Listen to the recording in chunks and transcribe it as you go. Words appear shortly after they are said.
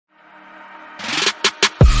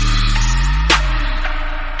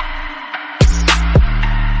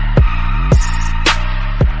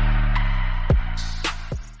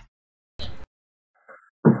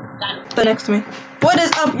next to me. What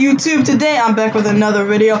is up, YouTube? Today I'm back with another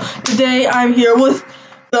video. Today I'm here with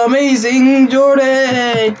the amazing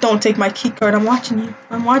Jordan. Don't take my key card. I'm watching you.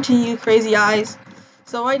 I'm watching you, crazy eyes.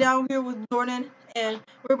 So right now I'm here with Jordan, and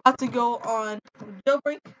we're about to go on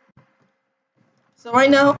Jailbreak. So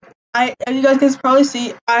right now, as you guys can probably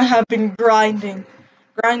see, I have been grinding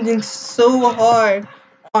so hard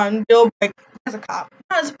on Jailbreak as a cop,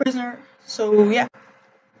 not as a prisoner. So yeah.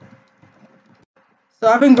 So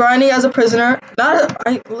I've been grinding as a prisoner.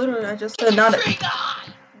 I just said not a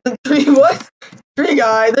the tree what? Tree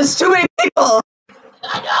guy. There's too many people.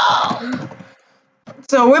 I know.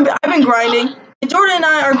 So I've been grinding, and Jordan and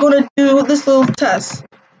I are going to do this little test.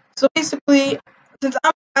 So basically, since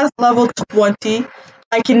I'm past level 20,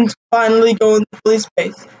 I can finally go in the police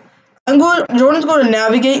base. Jordan's going to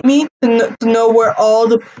navigate me to know where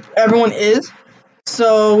everyone is,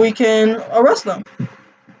 so we can arrest them.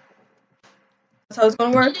 That's how it's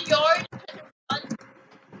going to work. In the yard.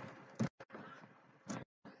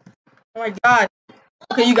 Oh my god.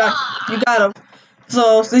 Okay, you got him.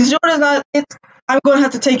 So since Jordan's not it, I'm gonna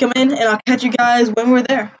have to take him in, and I'll catch you guys when we're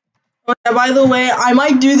there. Okay, by the way, I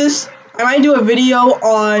might do a video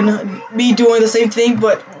on me doing the same thing,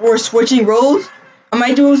 but we're switching roles. I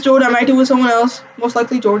might do it with Jordan, I might do it with someone else, most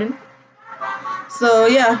likely Jordan. So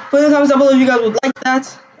yeah, put in the comments down below if you guys would like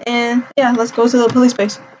that, and yeah, let's go to the police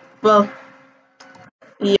base. Well,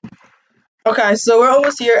 yeah. Okay, so we're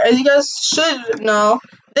almost here. As you guys should know,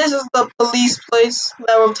 this is the police place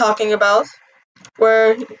that we're talking about,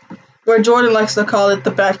 where Jordan likes to call it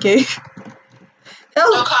the Batcave.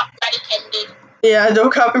 No copyright intended. Yeah, no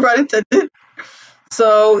copyright intended.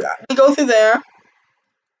 So we go through there.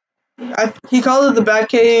 He called it the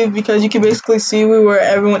Batcave because you can basically see where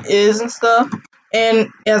everyone is and stuff, and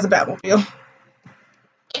it has a Batmobile.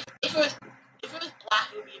 If it was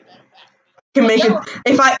black, it would be a better Batmobile. Can make it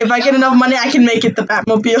if I get enough money, I can make it the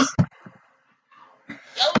Batmobile.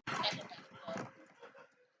 Yellow is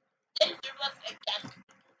second best.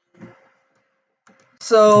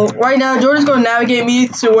 So right now, Jordan's going to navigate me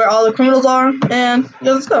to where all the criminals are, and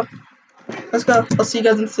yeah, let's go. Let's go. I'll see you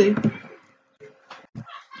guys in the city.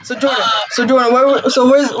 So Jordan,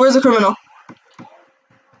 where's the criminal?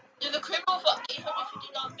 There's a criminal for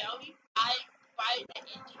 $850 value. I buy an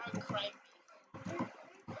entire crime.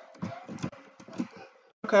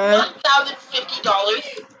 Okay.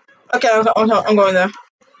 $1,050. Okay, I'm going there.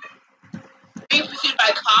 Being pursued by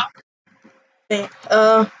a cop. Okay.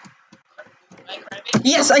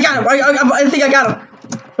 Yes, I got him. I think I got him.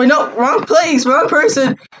 Wait, no, wrong place, wrong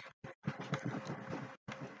person.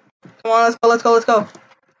 Come on, let's go.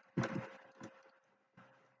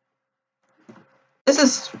 This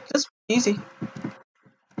is just easy.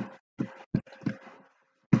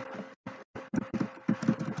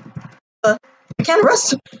 I can't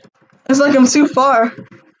arrest him. It's like I'm too far.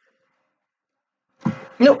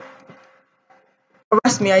 Nope.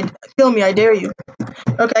 Arrest me, kill me, I dare you.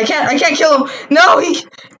 Okay, I can't kill him. No,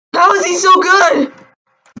 how is he so good?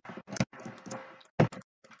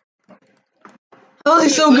 How is he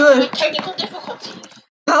so good? Technical difficulties.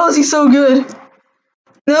 How is he so good?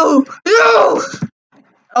 No!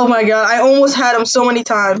 Oh my god, I almost had him so many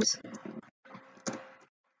times.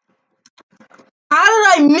 How did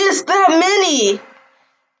I miss that many?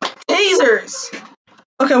 Tasers!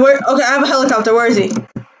 Okay, I have a helicopter. Where is he?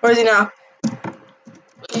 Where is he now?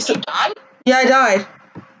 Did you die? Yeah, I died.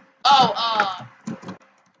 Oh,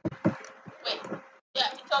 wait.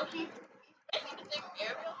 Yeah, so he's basically the same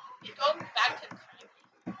area. He's going back to the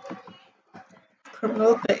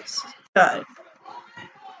Criminal base. Got it.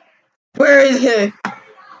 Where is he?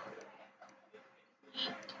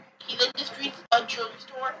 He's in the streets jewelry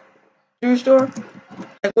store. Jewelry store?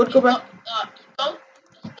 I would go back.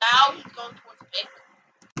 Now he's going towards the bank.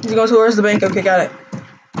 He's going towards the bank. Okay, got it.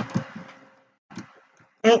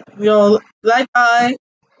 Yo, that guy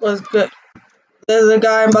was good. There's a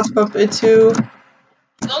guy I'm about to bump into.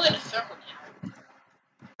 He's going in a circle now.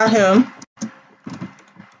 Not him.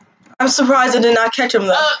 I'm surprised I did not catch him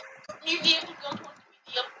though. Museum. He's going towards the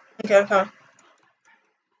museum. Okay, I'm coming.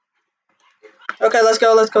 Okay, let's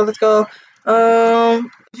go.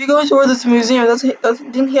 If you go toward this museum,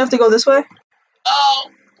 didn't he have to go this way?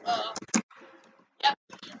 Yep.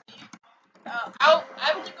 I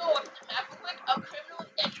want to go on the map real quick. A criminal is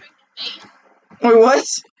entering the base. Wait, what?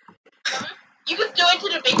 You can go into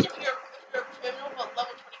the base if you're a criminal, but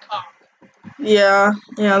level 20 cop. Yeah,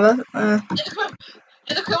 There's a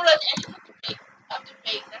criminal that's entering the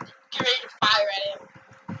base. That's get ready to fire at him.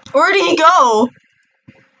 Where did he go?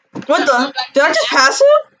 What the? Did I just pass him?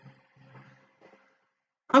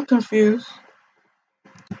 I'm confused.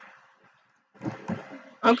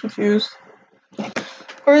 I'm confused.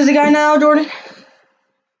 Where is the guy now, Jordan?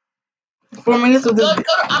 4 minutes of this. Go to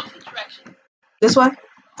opposite direction. This way?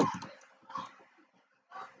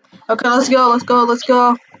 Okay, let's go, let's go, let's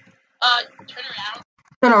go. Turn around.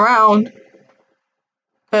 Turn around.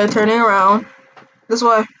 Okay, turning around. This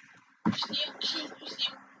way. You see him? You see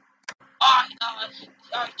him?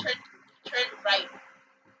 Turn right.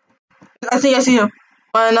 I see him.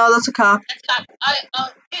 No, that's a cop. That's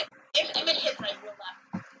not. Him and his right, your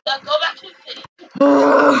left. Go back to the city.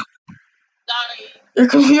 Sorry. You're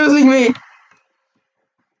confusing me.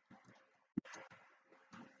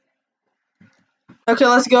 Okay,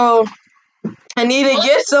 let's go. I need to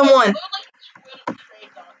get someone. Go like where the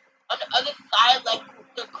trains are. On the other side, like where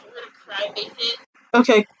the crime base is.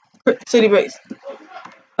 Okay, city base.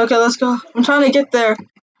 Okay, let's go. I'm trying to get there.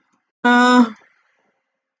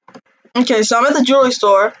 Okay, so I'm at the jewelry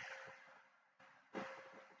store.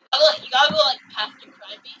 You gotta go like past the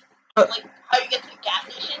crime base. Like how you get to the gas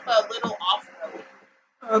station, but a little off road.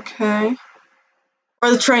 Okay.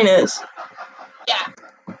 Where the train is. Yeah.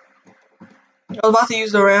 I was about to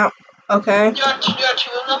use the ramp. Okay. There are two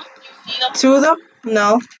of them. Do you see them? 2 of them?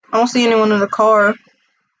 No. I don't see anyone in the car.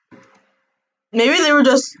 Maybe they were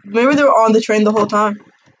on the train the whole time.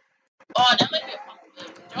 Oh, that might be a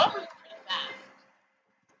possibility. They're all moving pretty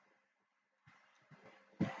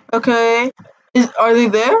fast. Okay. Are they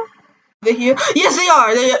there? They here? Yes, they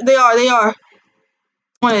are. They are.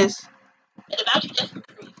 One is. And the bounty just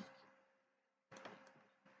increased.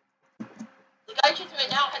 The guy chasing right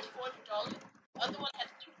now has $400. The other one has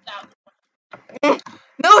 $2,000.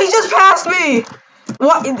 No, he just passed me.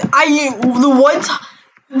 What?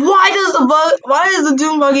 Why does the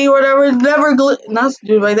Doom buggy or whatever never glitch? Not the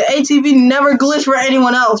Doom buggy. The ATV never glitch for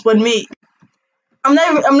anyone else but me. I'm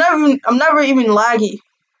never even laggy.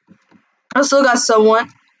 I still got someone.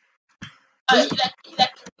 He's at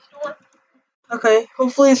the store. Okay,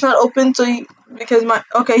 hopefully it's not open because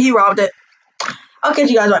he robbed it. I'll catch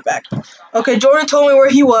you guys right back. Okay, Jordan told me where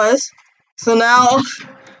he was. So now,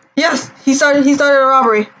 yes, he started a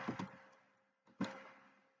robbery.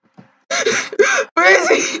 Where is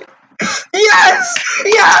he? Yes!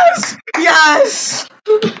 Ladies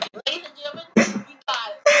and gentlemen, we got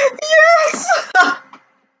it. Yes!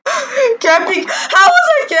 Camping? How was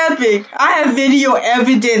I camping? I have video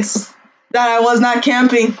evidence that I was not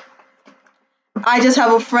camping. I just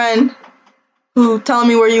have a friend who telling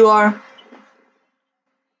me where you are.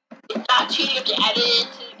 It's not cheating if you add it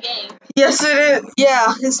into the game. Yes, it is.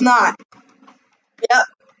 Yeah, it's not. Yep,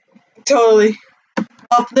 totally.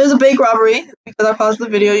 Well, there's a bank robbery because I paused the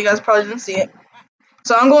video. You guys probably didn't see it.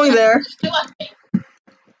 So I'm going there.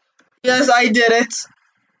 Yes, I did it.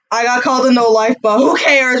 I got called a no life, but who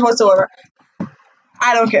cares whatsoever?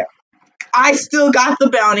 I don't care. I still got the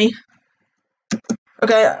bounty.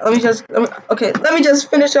 Okay, let me just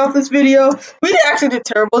finish off this video. We actually did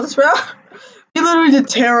terrible this round. We literally did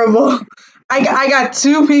terrible. I got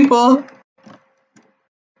 2 people.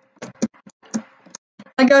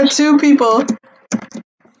 I got 2 people.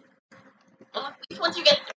 Once you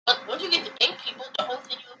get the bank people, the whole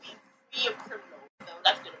city will be free of criminals. So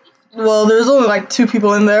that's gonna be. Well, there's only like 2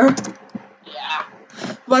 people in there. Yeah.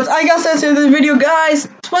 But I guess that's it for this video, guys.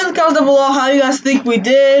 Put in the comments down below how you guys think we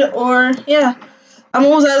did, or yeah. I'm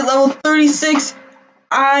almost at level 36.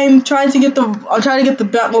 I'm trying to get the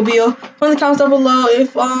Batmobile. Put in the comments down below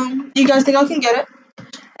if you guys think I can get it.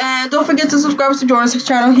 And don't forget to subscribe to Jordan's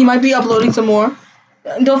channel. He might be uploading some more.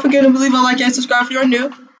 And don't forget to leave a like and subscribe if you're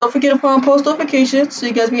new. Don't forget to put on post notifications so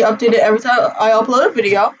you guys be updated every time I upload a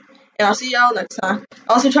video. And I'll see y'all next time.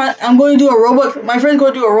 I'm going to do a Robux. My friend's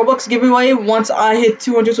going to do a Robux giveaway once I hit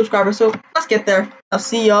 200 subscribers. So let's get there. I'll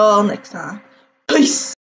see y'all next time.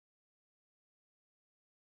 Peace.